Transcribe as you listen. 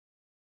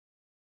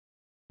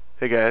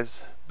Hey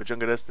guys,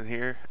 Destin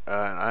here, and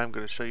I'm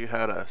going to show you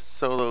how to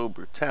solo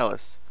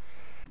Brutallus.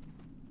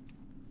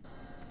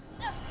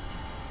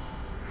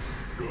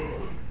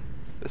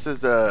 This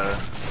is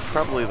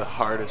probably the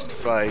hardest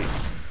fight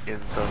in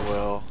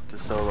Sunwell to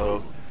solo.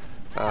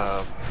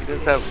 He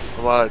does have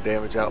a lot of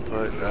damage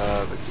output.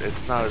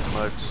 It's not as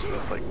much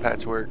as like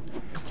patchwork,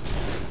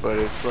 but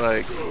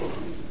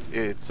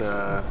it's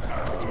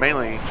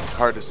mainly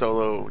hard to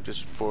solo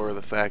just for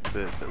the fact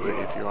that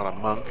if you're on a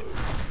monk,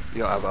 you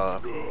don't have a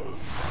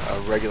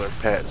regular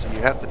pet, so you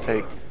have to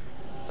take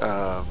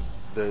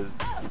the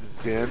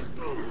Zen,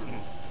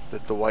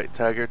 the white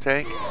tiger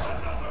tank,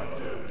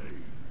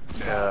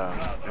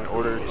 in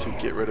order to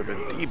get rid of a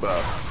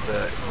debuff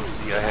that you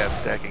see I have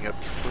stacking up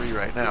to 3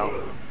 right now.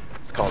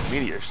 It's called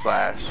Meteor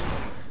Slash,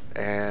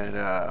 and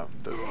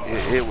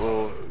it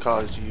will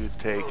cause you to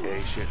take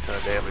a shit ton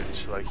of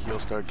damage. Like,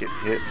 you'll start getting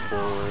hit for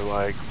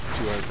like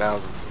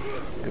 200,000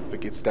 if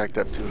it gets stacked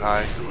up too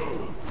high.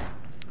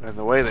 And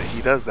the way that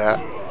he does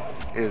that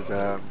is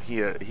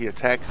he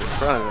attacks in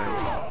front of him,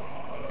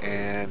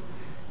 and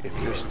if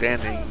you're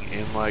standing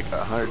in like a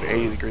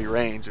 180-degree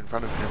range in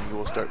front of him, you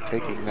will start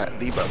taking that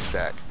debuff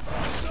stack.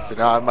 So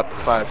now I'm up to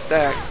 5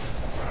 stacks.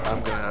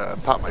 I'm gonna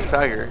pop my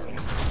tiger,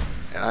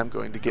 and I'm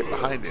going to get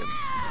behind him.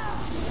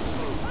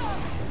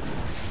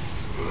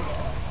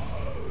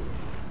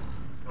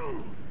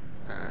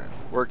 And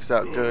it works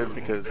out good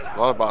because a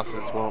lot of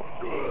bosses won't.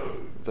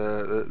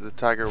 The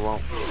tiger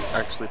won't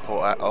actually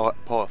pull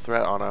a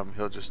threat on him.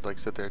 He'll just like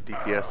sit there and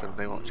DPS and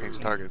they won't change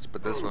targets.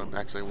 But this one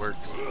actually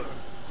works.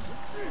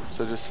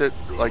 So just sit,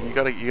 like you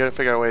gotta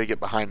figure out a way to get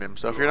behind him.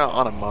 So if you're not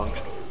on a monk,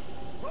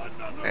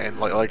 and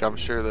like I'm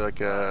sure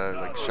that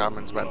like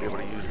shamans might be able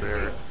to use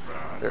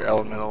their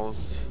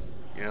elementals.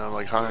 You know,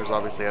 like hunters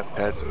obviously have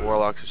pets, and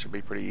warlocks it should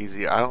be pretty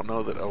easy. I don't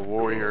know that a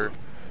warrior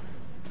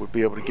would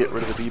be able to get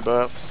rid of the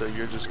debuff, so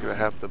you're just gonna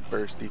have to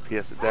burst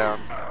DPS it down.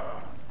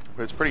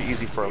 But it's pretty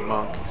easy for a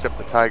monk, except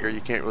the tiger, you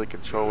can't really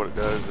control what it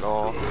does at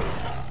all.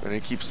 And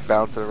it keeps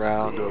bouncing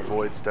around to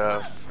avoid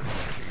stuff.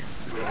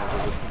 You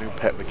know, the new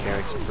pet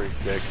mechanics are pretty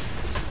sick.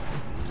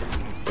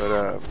 But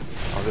oh,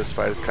 this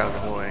fight is kind of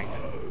annoying.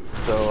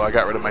 So I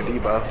got rid of my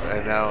debuff,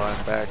 and now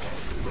I'm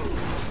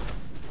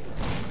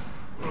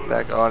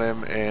back on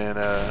him, and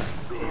the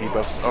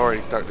debuff's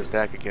already starting to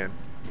stack again.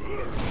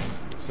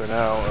 So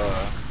now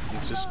you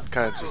just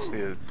kind of just need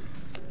to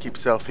keep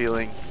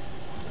self-healing,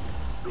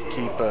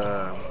 keep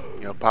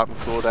you know, popping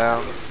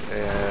cooldowns,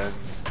 and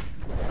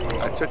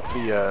I took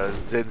the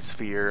Zen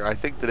Sphere. I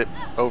think that it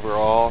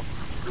overall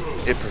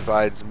it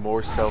provides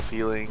more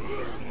self-healing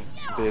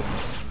than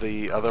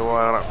the other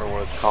one. I don't remember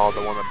what it's called,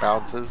 the one that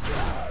bounces.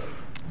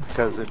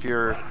 Because if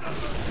you're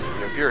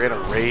in a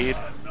raid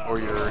or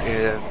you're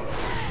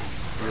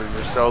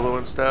solo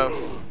and stuff,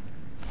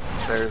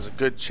 there's a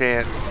good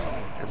chance,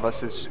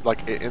 unless it's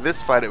like in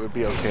this fight, it would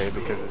be okay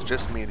because it's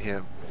just me and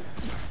him,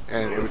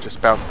 and it would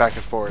just bounce back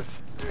and forth.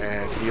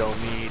 And heal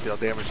me, deal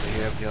damage to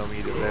him, heal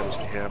me, deal damage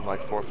to him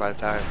like 4 or 5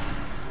 times.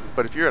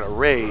 But if you're in a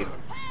raid,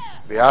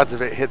 the odds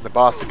of it hitting the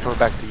boss and coming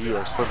back to you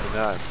are slim to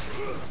none.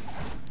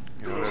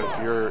 You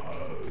know,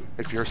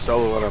 if you're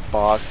soloing a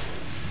boss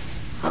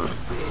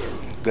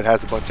that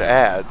has a bunch of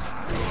ads,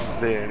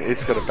 then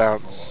it's gonna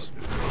bounce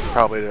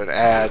probably to an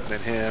ad and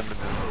then him and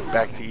then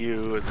back to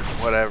you and then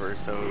whatever.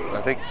 So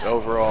I think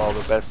overall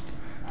the best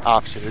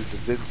option is the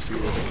Zen Sphere,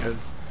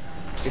 because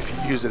if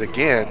you use it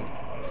again,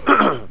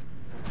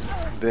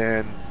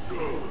 then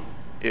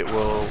it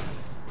will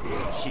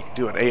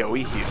do an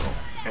AoE heal,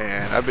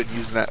 and I've been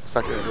using that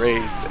sucker in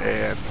raids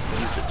and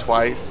used it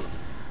twice.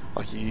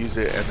 Like, you use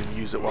it and then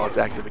use it while it's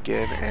active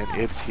again, and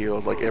it's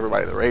healed like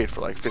everybody in the raid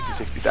for like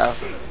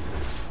 50-60,000.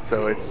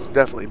 So it's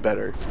definitely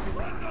better.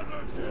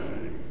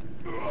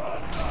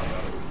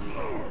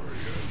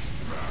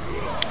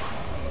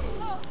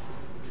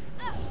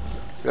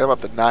 So I'm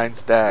up to 9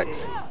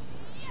 stacks,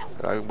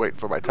 and I'm waiting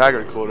for my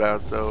tiger to cool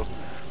down. So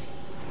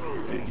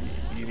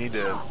you need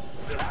to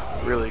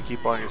really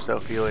keep on your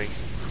self-healing,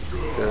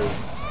 because,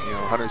 you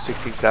know,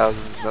 116,000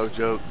 is no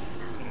joke.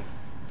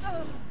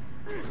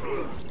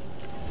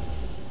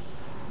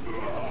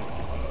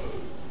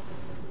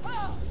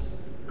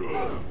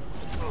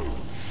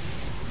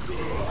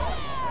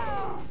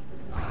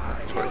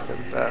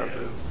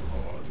 $27,000.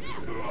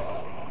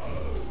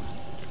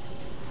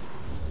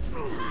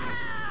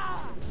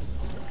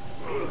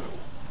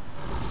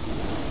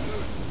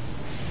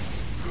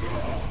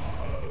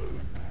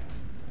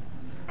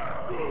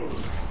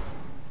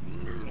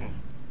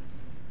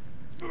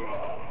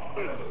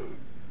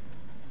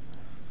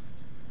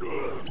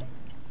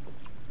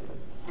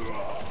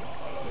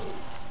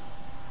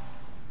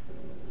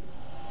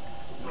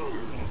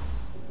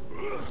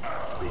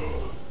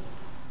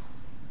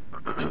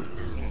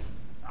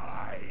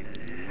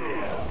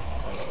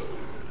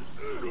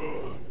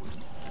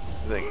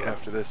 I think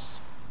after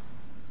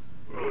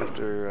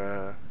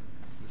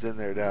Zen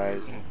there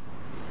dies,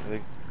 I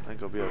think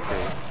it'll be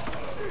okay.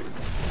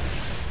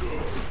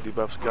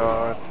 Debuff's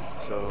gone,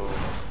 so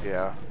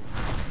yeah.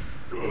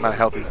 The amount of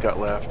health he's got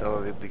left, I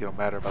don't think it'll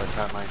matter by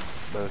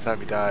the time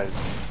he dies.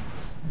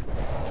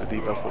 the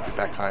debuff will be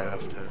back high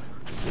enough to do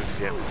any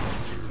damage.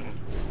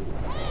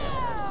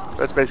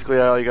 That's basically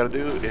all you gotta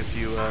do. If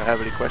you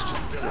have any questions,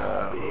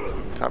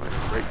 comment,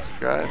 rate,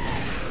 subscribe,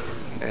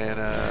 and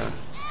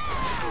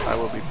I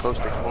will be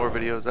posting more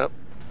videos up.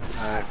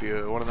 If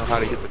you want to know how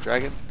to get the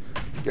dragon,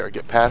 or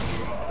get past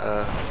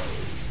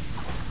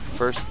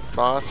first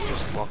boss,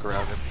 just walk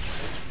around him.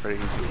 It's pretty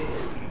easy.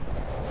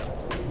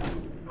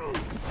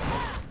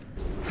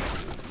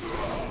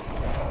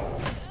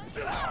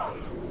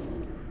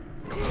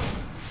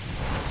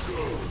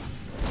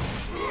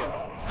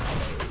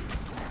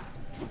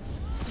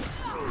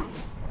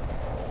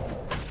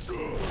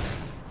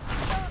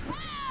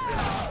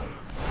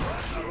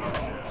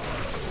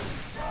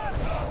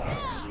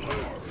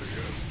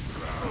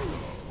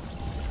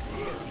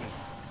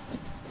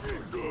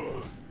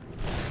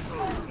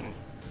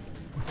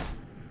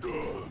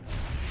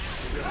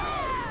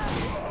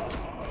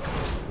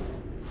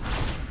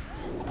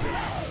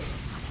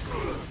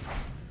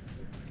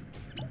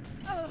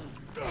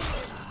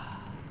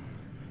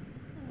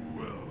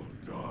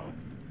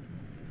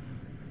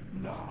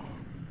 Now,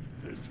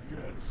 this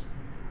gets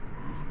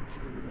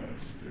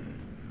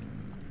interesting.